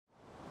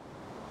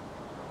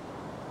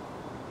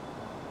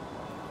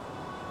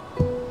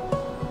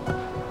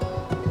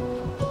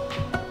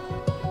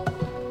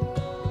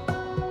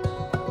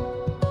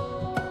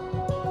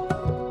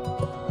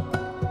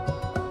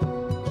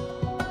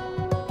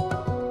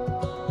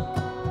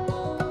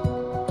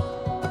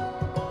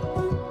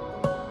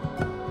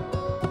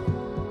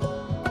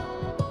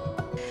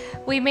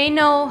We may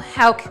know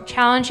how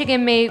challenging it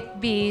may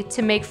be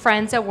to make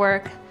friends at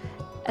work,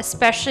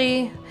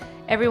 especially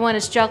everyone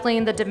is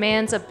juggling the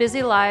demands of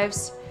busy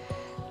lives,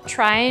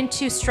 trying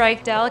to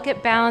strike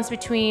delicate balance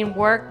between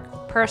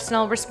work,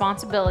 personal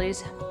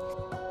responsibilities.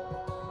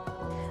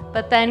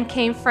 But then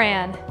came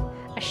Fran,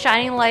 a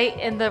shining light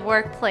in the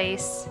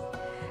workplace,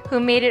 who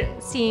made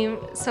it seem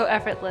so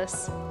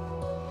effortless.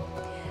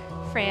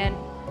 Fran,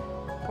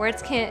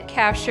 words can't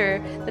capture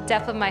the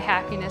depth of my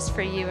happiness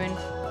for you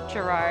and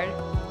Gerard.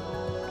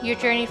 Your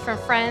journey from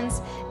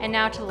friends and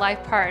now to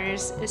life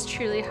partners is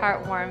truly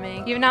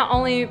heartwarming. You've not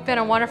only been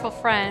a wonderful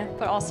friend,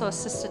 but also a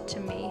sister to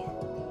me.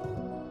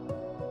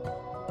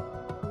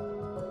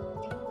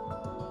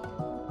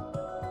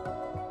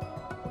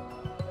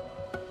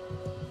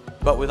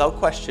 But without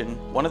question,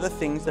 one of the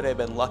things that I've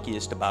been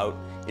luckiest about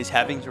is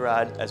having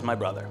Gerard as my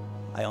brother.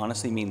 I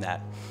honestly mean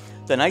that.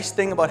 The nice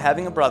thing about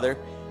having a brother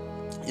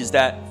is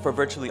that for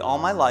virtually all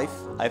my life,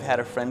 I've had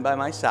a friend by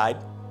my side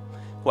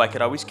who I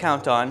could always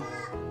count on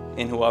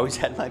and who always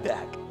had my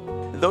back.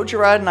 Though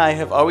Gerard and I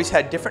have always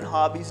had different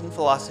hobbies and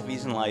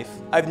philosophies in life,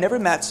 I've never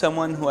met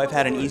someone who I've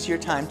had an easier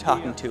time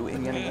talking to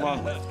and getting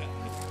along with.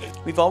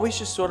 We've always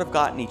just sort of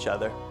gotten each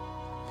other.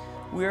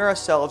 We are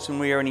ourselves when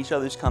we are in each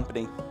other's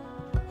company.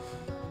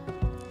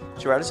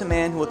 Gerard is a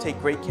man who will take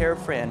great care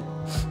of Fran.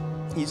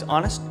 He's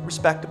honest,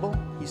 respectable,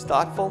 he's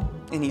thoughtful,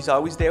 and he's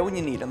always there when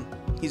you need him.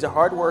 He's a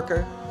hard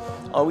worker,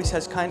 always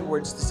has kind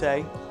words to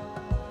say,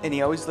 and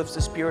he always lifts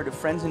the spirit of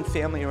friends and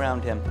family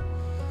around him.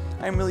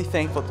 I'm really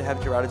thankful to have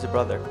Gerard as a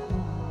brother.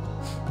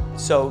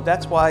 So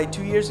that's why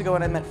 2 years ago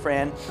when I met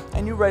Fran,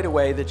 I knew right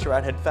away that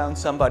Gerard had found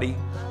somebody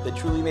that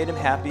truly made him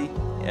happy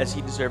as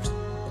he deserves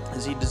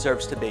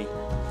to be.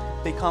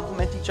 They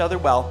complement each other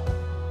well.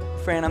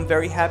 Fran, I'm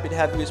very happy to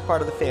have you as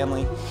part of the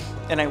family,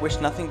 and I wish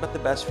nothing but the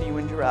best for you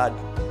and Gerard.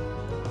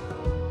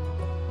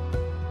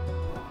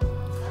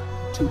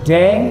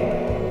 Today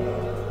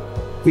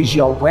is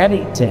your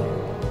wedding day.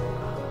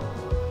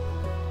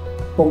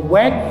 But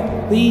when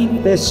you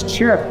leave this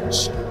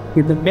church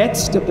in the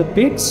midst of the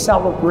big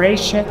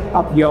celebration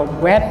of your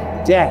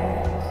wedding day,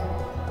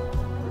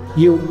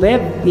 you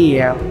live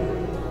here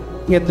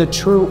in the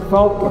true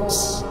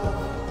focus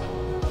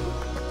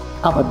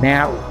of a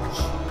marriage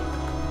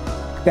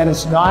that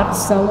is not a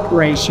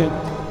celebration,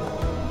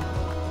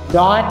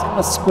 not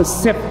a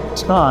specific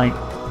time,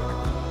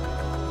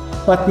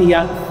 but the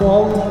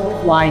unfolding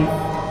of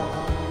life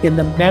in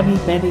the many,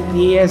 many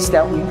years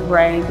that we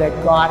pray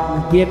that God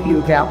will give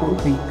you that will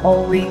be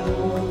holy,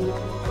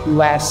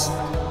 blessed,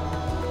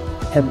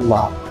 and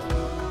loved.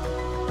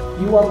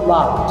 You are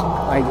loved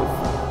by your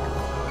family.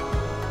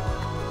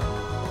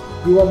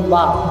 You are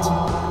loved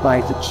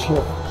by the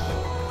church.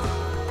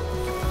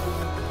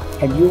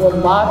 And you are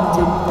loved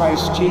in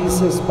Christ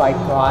Jesus by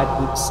God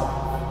Himself.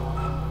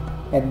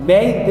 And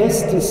may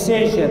this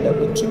decision that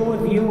the two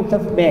of you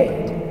have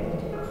made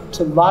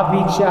to love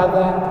each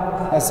other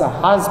as a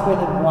husband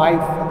and wife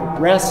for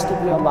the rest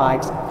of your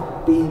lives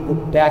be the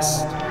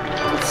best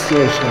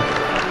decision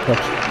that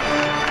you make.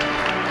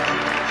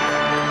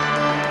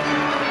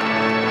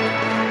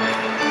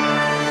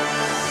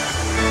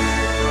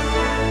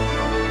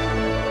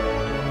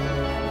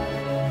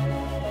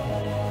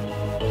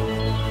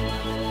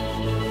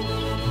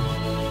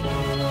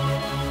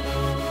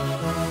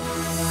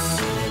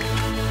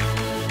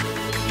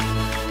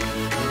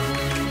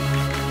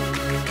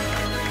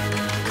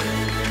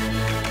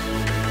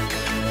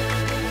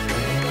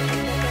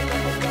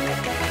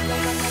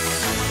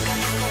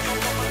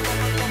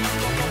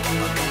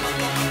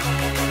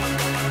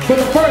 For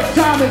the first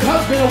time as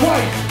husband and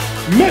wife,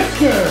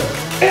 Mr.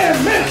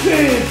 and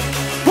Mrs.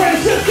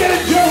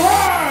 Franciscan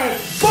Gerard.